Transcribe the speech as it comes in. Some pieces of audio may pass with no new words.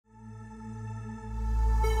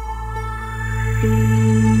My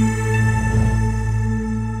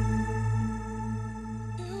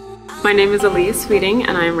name is Elise Sweeting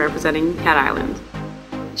and I am representing Cat Island.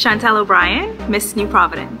 Chantel O'Brien, Miss New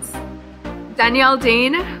Providence. Danielle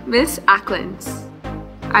Dane, Miss Acklands.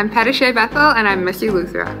 I'm Pettiche Bethel and I'm Miss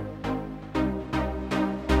Eleuthera.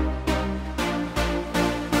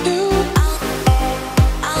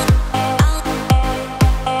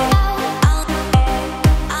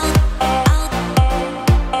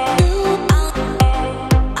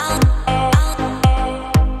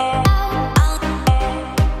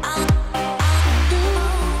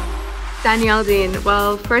 Danielle Dean.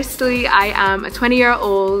 Well, firstly, I am a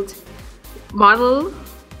 20-year-old model,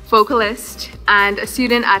 vocalist, and a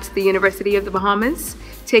student at the University of the Bahamas,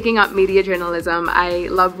 taking up media journalism. I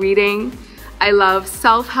love reading. I love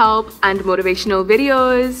self-help and motivational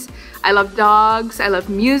videos. I love dogs. I love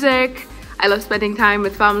music. I love spending time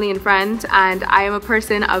with family and friends, and I am a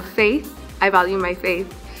person of faith. I value my faith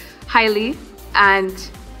highly, and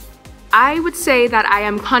I would say that I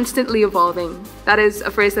am constantly evolving. That is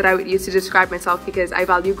a phrase that I would use to describe myself because I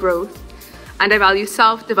value growth and I value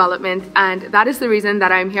self-development, and that is the reason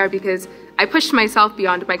that I'm here, because I pushed myself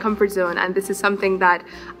beyond my comfort zone, and this is something that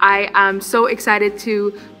I am so excited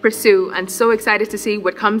to pursue and so excited to see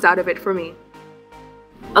what comes out of it for me.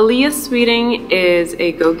 Aaliyah Sweeting is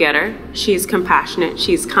a go-getter. She's compassionate,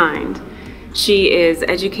 she's kind. She is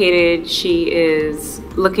educated, she is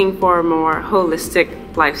looking for a more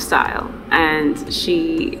holistic lifestyle, and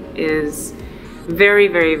she is very,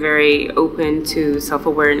 very, very open to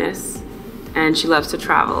self-awareness, and she loves to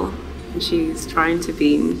travel, and she's trying to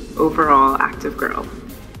be an overall active girl.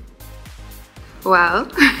 Well,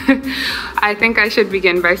 I think I should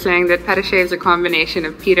begin by saying that Pettiche is a combination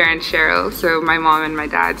of Peter and Cheryl, so my mom and my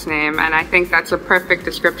dad's name, and I think that's a perfect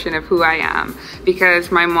description of who I am, because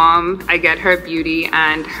my mom, I get her beauty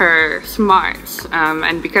and her smarts,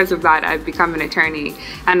 and because of that I've become an attorney.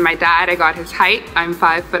 And my dad, I got his height, I'm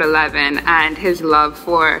 5'11", and his love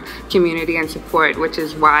for community and support, which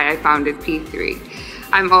is why I founded P3.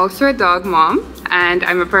 I'm also a dog mom, and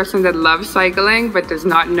I'm a person that loves cycling but does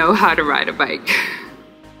not know how to ride a bike.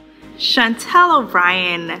 Chantel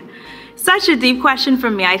O'Brien. Such a deep question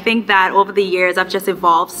for me. I think that over the years I've just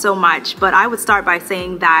evolved so much, but I would start by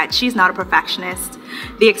saying that she's not a perfectionist.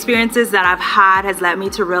 The experiences that I've had has led me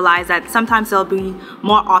to realize that sometimes there'll be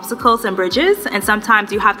more obstacles than bridges, and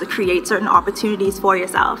sometimes you have to create certain opportunities for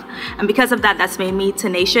yourself. And because of that, that's made me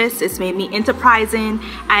tenacious, it's made me enterprising,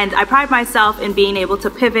 and I pride myself in being able to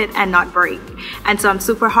pivot and not break. And so I'm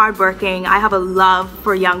super hardworking. I have a love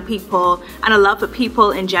for young people and a love for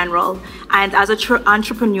people in general. And as an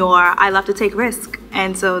entrepreneur, I love to take risks.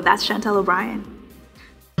 And so that's Chantel O'Brien.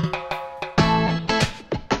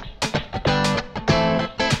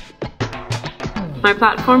 My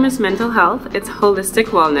platform is mental health. It's holistic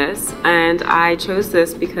wellness, and I chose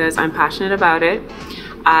this because I'm passionate about it.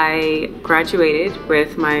 I graduated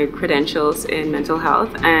with my credentials in mental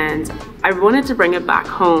health, and I wanted to bring it back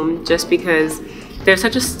home just because there's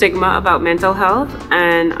such a stigma about mental health,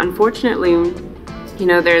 and unfortunately, you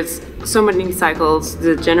know, there's so many cycles,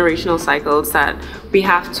 the generational cycles that we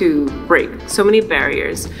have to break, so many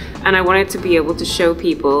barriers, and I wanted to be able to show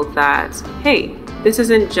people that, hey, this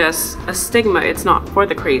isn't just a stigma, it's not for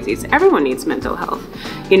the crazies. Everyone needs mental health.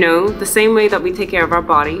 You know, the same way that we take care of our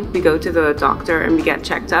body, we go to the doctor and we get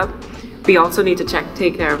checked up, we also need to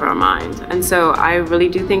take care of our mind. And so I really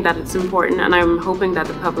do think that it's important, and I'm hoping that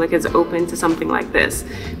the public is open to something like this,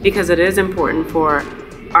 because it is important for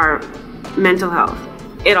our mental health.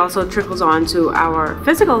 It also trickles on to our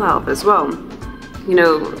physical health as well. You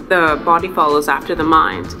know, the body follows after the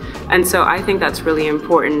mind. And so I think that's really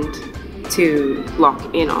important to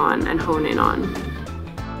lock in on and hone in on.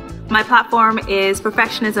 My platform is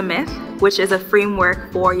Perfection is a Myth, which is a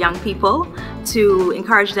framework for young people to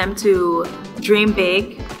encourage them to dream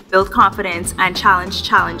big, build confidence, and challenge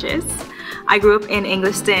challenges. I grew up in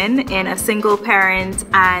Engliston in a single parent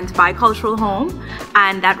and bicultural home,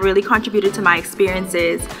 and that really contributed to my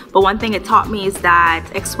experiences. But one thing it taught me is that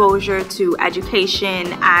exposure to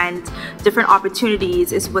education and different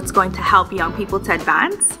opportunities is what's going to help young people to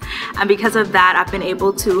advance. And because of that, I've been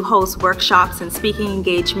able to host workshops and speaking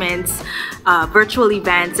engagements, virtual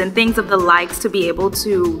events, and things of the likes to be able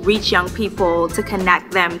to reach young people, to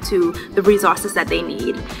connect them to the resources that they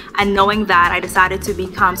need. And knowing that, I decided to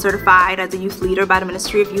become certified as a youth leader by the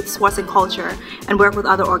Ministry of Youth, Sports and Culture, and work with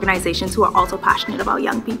other organizations who are also passionate about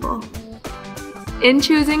young people. In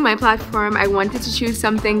choosing my platform, I wanted to choose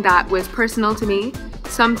something that was personal to me,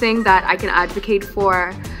 something that I can advocate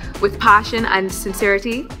for with passion and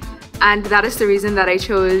sincerity. And that is the reason that I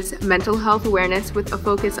chose mental health awareness with a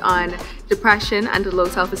focus on depression and low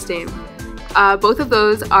self-esteem. Both of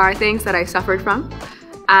those are things that I suffered from.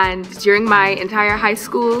 And during my entire high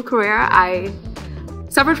school career, I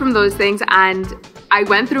suffered from those things, and I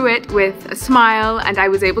went through it with a smile, and I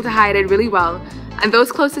was able to hide it really well. And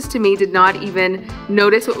those closest to me did not even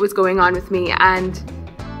notice what was going on with me. And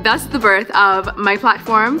thus the birth of my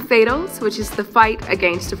platform, Finalists, which is the fight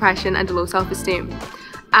against depression and low self-esteem.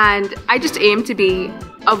 And I just aim to be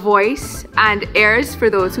a voice and ears for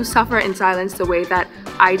those who suffer in silence the way that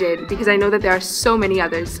I did, because I know that there are so many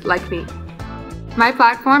others like me. My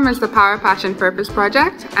platform is the Power, Passion, Purpose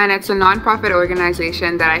Project, and it's a nonprofit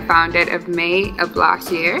organization that I founded in May of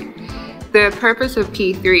last year. The purpose of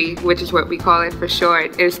P3, which is what we call it for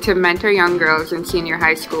short, is to mentor young girls in senior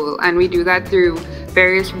high school, and we do that through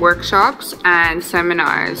various workshops and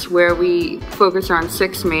seminars where we focus on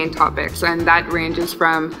 6 main topics, and that ranges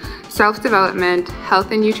from self-development,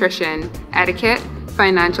 health and nutrition, etiquette,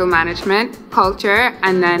 financial management, culture,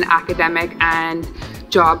 and then academic and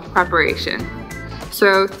job preparation.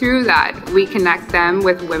 So through that, we connect them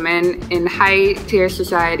with women in high-tier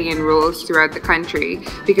society and roles throughout the country,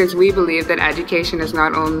 because we believe that education is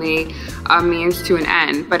not only a means to an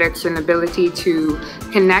end, but it's an ability to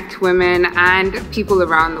connect women and people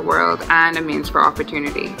around the world, and a means for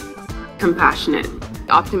opportunity. Compassionate,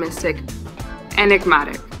 Optimistic,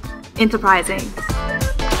 Enigmatic, Enterprising.